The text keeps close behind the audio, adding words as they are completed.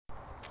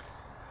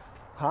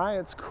Hi,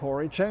 it's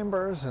Corey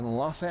Chambers in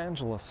Los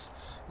Angeles.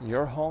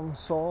 Your home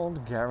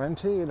sold,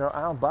 guaranteed, or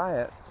I'll buy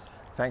it.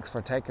 Thanks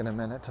for taking a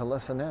minute to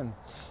listen in.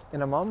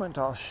 In a moment,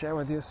 I'll share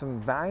with you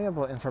some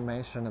valuable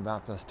information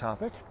about this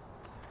topic.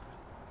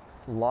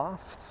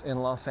 Lofts in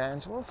Los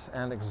Angeles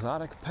and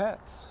exotic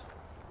pets.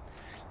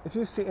 If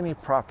you see any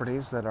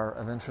properties that are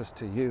of interest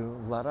to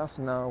you, let us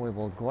know. We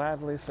will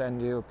gladly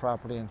send you a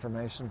property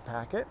information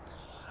packet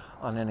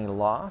on any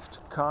loft,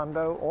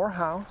 condo, or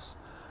house,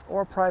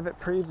 or private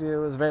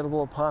preview is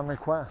available upon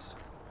request.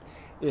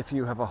 If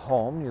you have a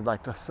home you'd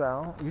like to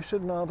sell, you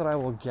should know that I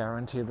will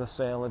guarantee the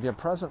sale of your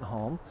present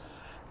home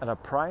at a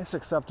price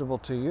acceptable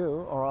to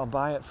you, or I'll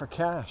buy it for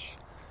cash.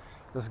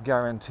 This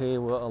guarantee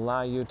will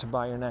allow you to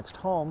buy your next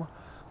home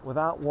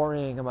without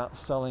worrying about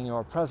selling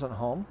your present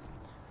home.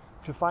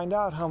 To find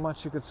out how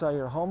much you could sell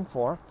your home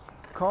for,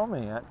 call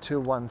me at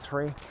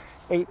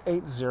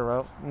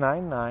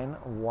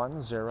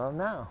 213-880-9910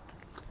 now.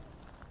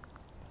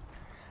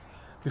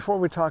 Before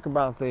we talk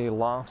about the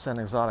lofts and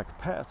exotic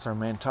pets, our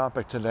main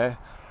topic today,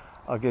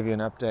 I'll give you an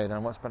update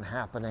on what's been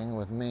happening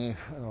with me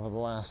over the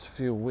last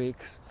few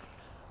weeks.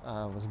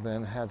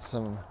 Had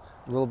some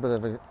little bit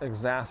of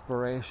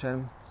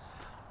exasperation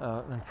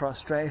and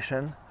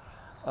frustration.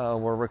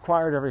 We're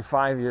required every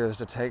 5 years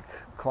to take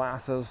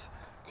classes,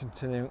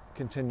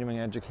 continuing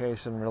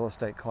education, real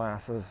estate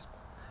classes,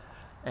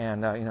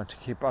 and to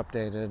keep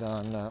updated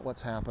on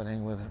what's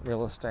happening with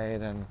real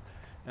estate and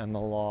the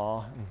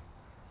law and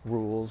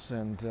rules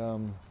and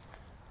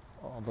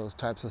all those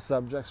types of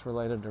subjects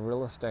related to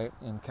real estate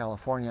in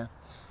California.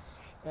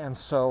 And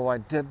so I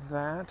did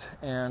that,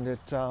 and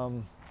it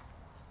kind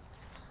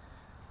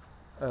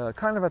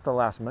of at the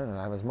last minute.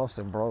 I was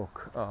mostly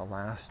broke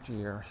last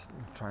year,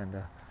 trying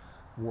to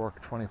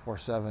work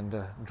 24/7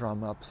 to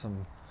drum up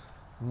some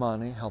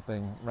money,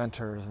 helping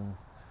renters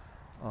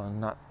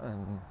and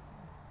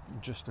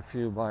just a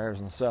few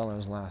buyers and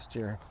sellers last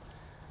year.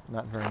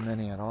 Not very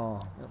many at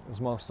all. It was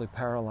mostly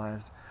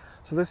paralyzed.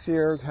 So this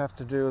year we have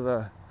to do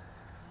the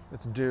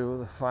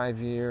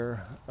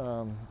 5-year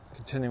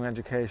continuing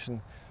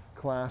education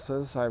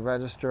classes. I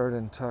registered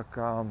and took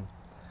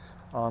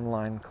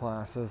online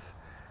classes.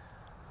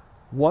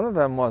 One of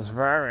them was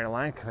very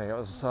lengthy. It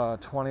was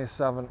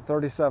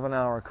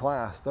 37-hour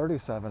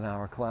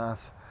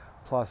class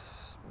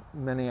plus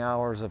many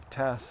hours of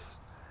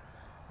tests.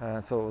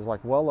 So it was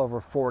like well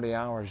over 40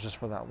 hours just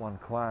for that one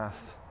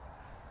class,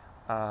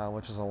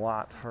 which is a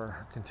lot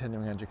for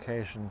continuing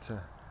education to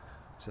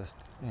just,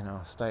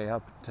 stay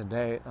up to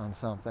date on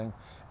something.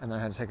 And then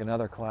I had to take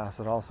another class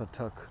that also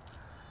took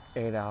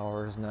 8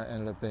 hours, and that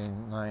ended up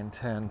being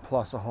 9-10,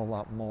 plus a whole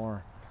lot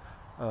more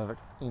of,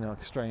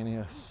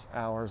 extraneous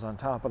hours on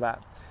top of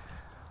that.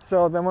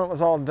 So then when it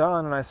was all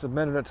done and I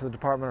submitted it to the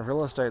Department of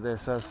Real Estate, they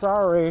said,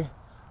 sorry,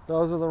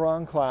 those are the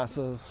wrong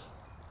classes.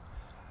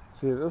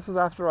 See, this is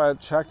after I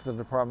checked the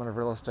Department of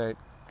Real Estate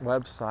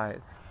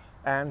website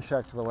and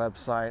checked the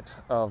website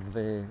of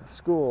the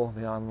school,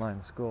 the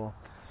online school.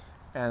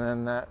 And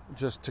then that,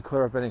 just to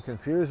clear up any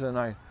confusion,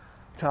 I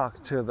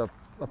talked to the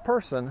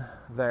person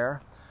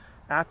there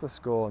at the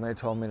school, and they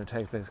told me to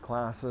take these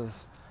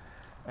classes.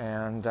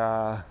 And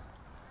they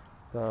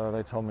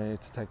told me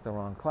to take the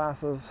wrong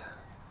classes.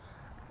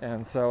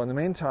 And so in the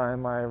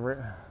meantime, I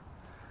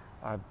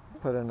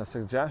put in a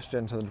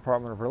suggestion to the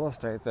Department of Real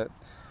Estate that,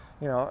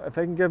 if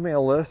they can give me a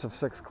list of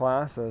 6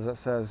 classes that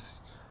says,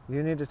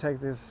 you need to take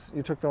these,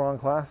 you took the wrong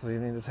classes, you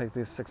need to take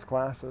these 6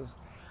 classes.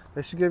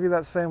 They should give you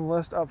that same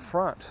list up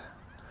front,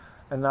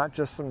 and not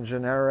just some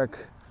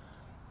generic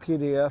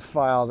PDF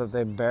file that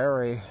they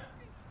bury,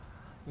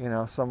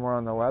 somewhere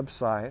on the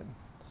website,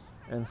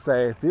 and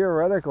say,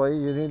 theoretically,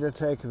 you need to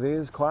take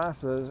these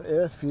classes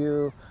if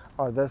you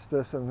are this,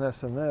 this, and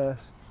this, and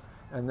this,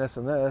 and this,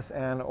 and this,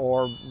 and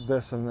or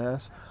this and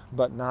this,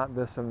 but not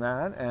this and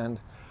that,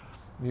 and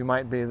you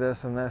might be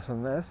this and this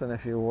and this, and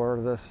if you were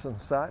this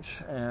and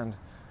such, and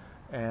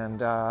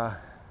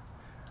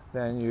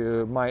then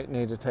you might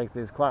need to take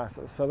these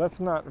classes. So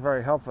that's not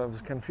very helpful. It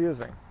was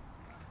confusing.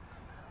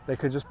 They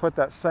could just put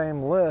that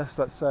same list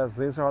that says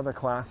these are the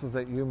classes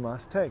that you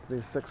must take,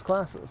 these 6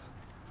 classes.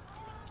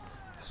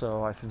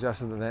 So I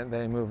suggested that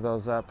they move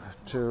those up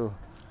to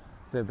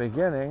the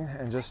beginning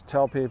and just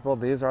tell people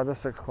these are the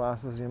 6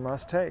 classes you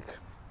must take.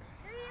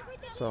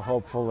 So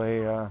hopefully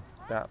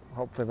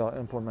they'll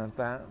implement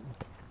that.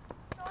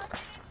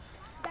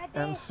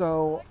 And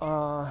so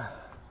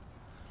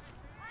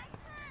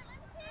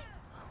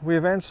we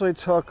eventually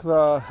took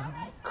the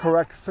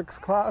correct 6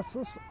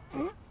 classes.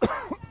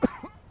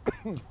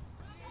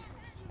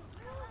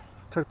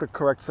 Took the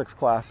correct 6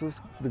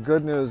 classes. The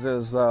good news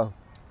is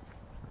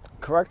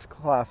correct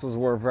classes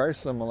were very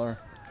similar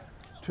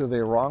to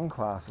the wrong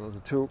classes.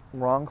 The 2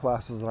 wrong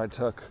classes that I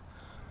took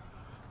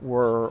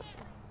were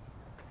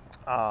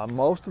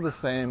most of the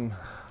same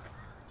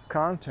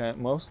content,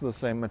 most of the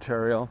same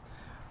material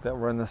that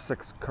were in the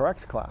 6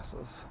 correct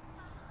classes.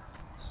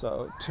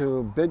 So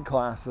 2 big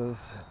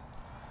classes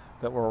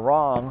that were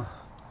wrong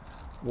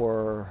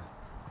were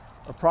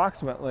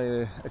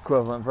approximately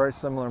equivalent, very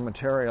similar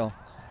material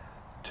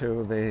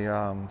to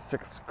the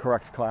 6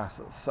 correct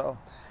classes. So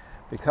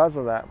because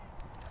of that,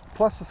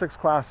 plus the 6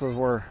 classes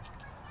were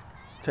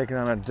taken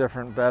on a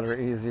different, better,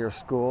 easier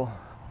school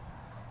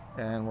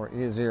and were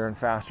easier and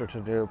faster to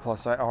do.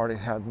 Plus I already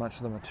had much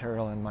of the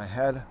material in my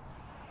head,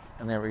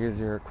 and they were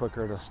easier,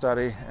 quicker to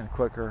study, and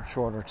quicker,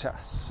 shorter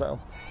tests. So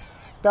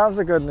that was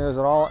the good news.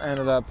 It all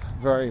ended up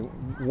very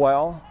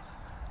well,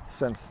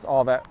 since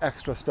all that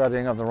extra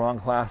studying of the wrong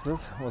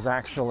classes was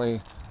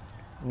actually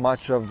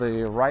much of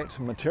the right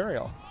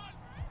material,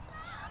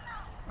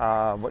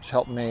 which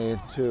helped me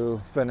to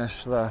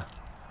finish the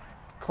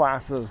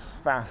classes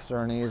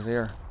faster and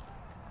easier,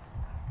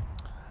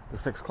 the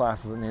 6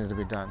 classes that needed to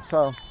be done.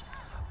 So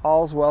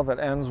all's well that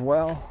ends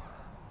well,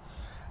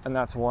 and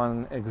that's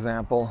one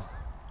example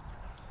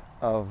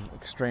of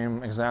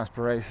extreme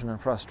exasperation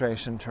and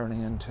frustration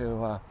turning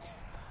into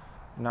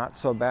not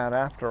so bad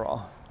after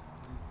all.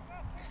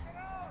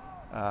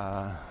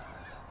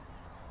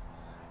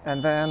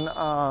 And then,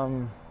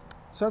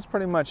 so that's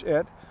pretty much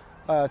it.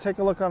 Take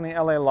a look on the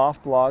LA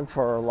Loft blog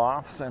for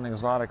lofts and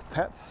exotic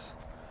pets.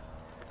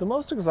 The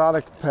most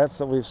exotic pets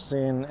that we've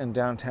seen in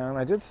downtown,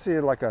 I did see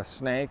like a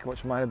snake,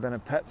 which might have been a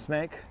pet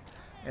snake,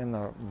 in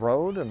the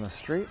road, in the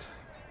street.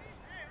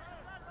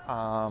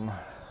 I'm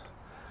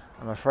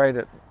afraid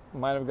it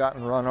might have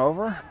gotten run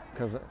over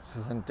because it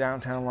was in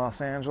downtown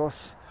Los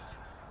Angeles.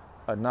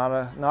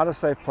 Not a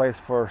safe place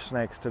for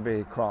snakes to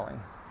be crawling.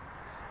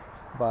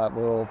 But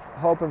we'll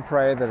hope and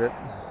pray that it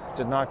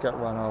did not get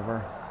run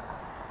over.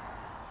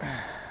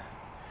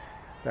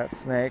 That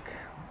snake.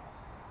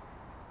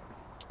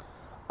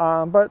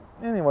 But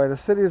anyway, the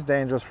city is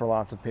dangerous for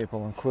lots of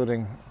people,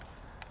 including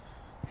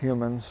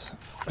humans.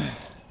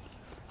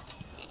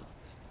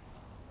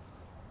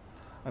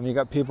 I mean, you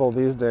got people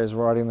these days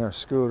riding their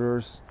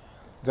scooters.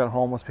 You got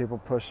homeless people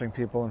pushing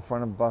people in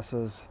front of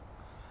buses.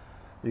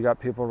 You got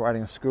people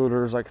riding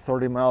scooters like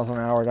 30 miles an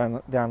hour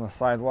down the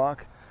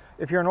sidewalk.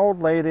 If you're an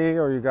old lady,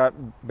 or you got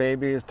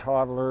babies,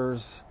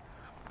 toddlers,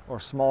 or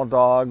small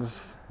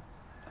dogs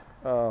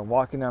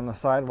walking down the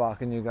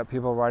sidewalk, and you got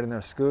people riding their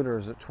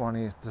scooters at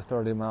 20 to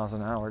 30 miles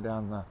an hour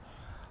down the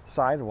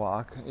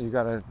sidewalk, you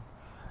got an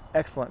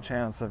excellent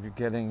chance of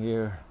getting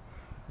your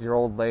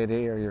old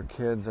lady or your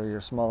kids or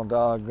your small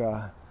dog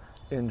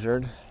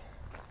injured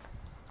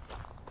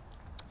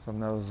from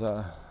those.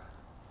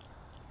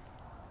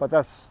 But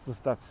that's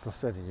the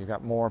city. You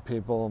got more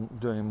people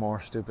doing more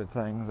stupid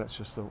things.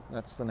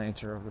 That's the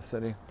nature of the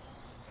city.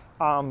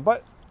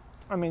 But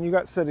I mean, you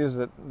got cities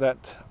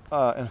that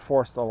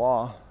enforce the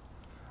law.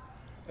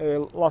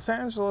 Los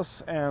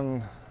Angeles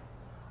and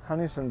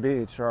Huntington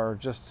Beach are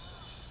just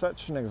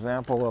such an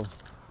example of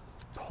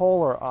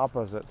polar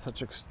opposites,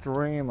 such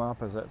extreme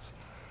opposites.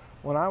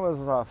 When I was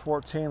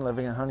 14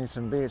 living in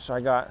Huntington Beach, I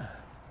got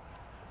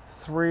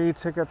 3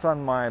 tickets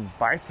on my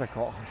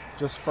bicycle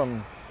just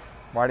from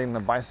riding the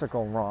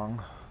bicycle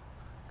wrong.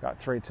 Got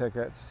 3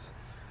 tickets,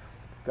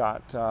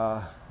 got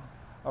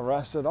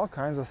arrested, all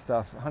kinds of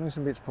stuff.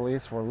 Huntington Beach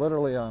police were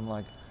literally on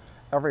like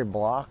every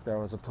block. There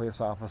was a police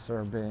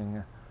officer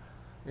being,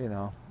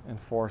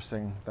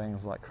 enforcing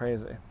things like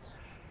crazy.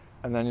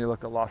 And then you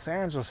look at Los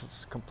Angeles,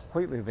 it's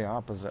completely the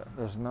opposite.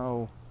 There's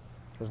no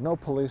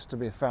police to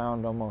be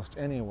found almost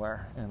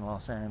anywhere in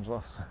Los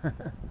Angeles.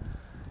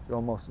 You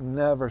almost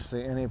never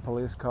see any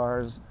police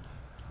cars,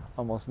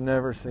 almost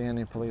never see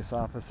any police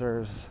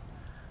officers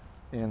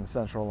in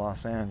central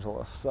Los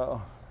Angeles.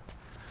 So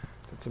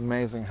it's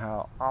amazing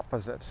how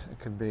opposite it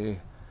could be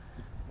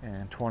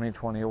in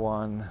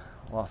 2021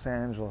 Los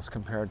Angeles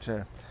compared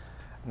to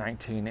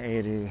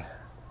 1980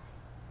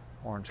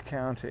 Orange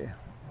County,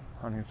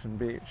 Huntington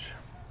Beach.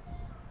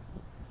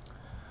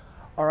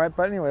 All right,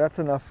 but anyway, that's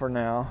enough for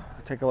now.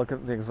 Take a look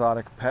at the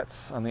exotic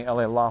pets on the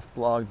LA Loft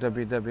blog,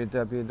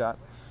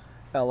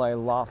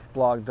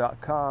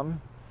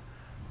 www.laloftblog.com.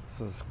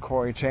 This is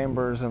Corey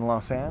Chambers in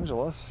Los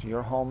Angeles.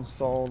 Your home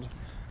sold,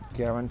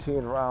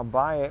 guaranteed, or I'll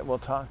buy it. We'll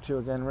talk to you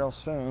again real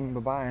soon.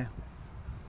 Bye-bye.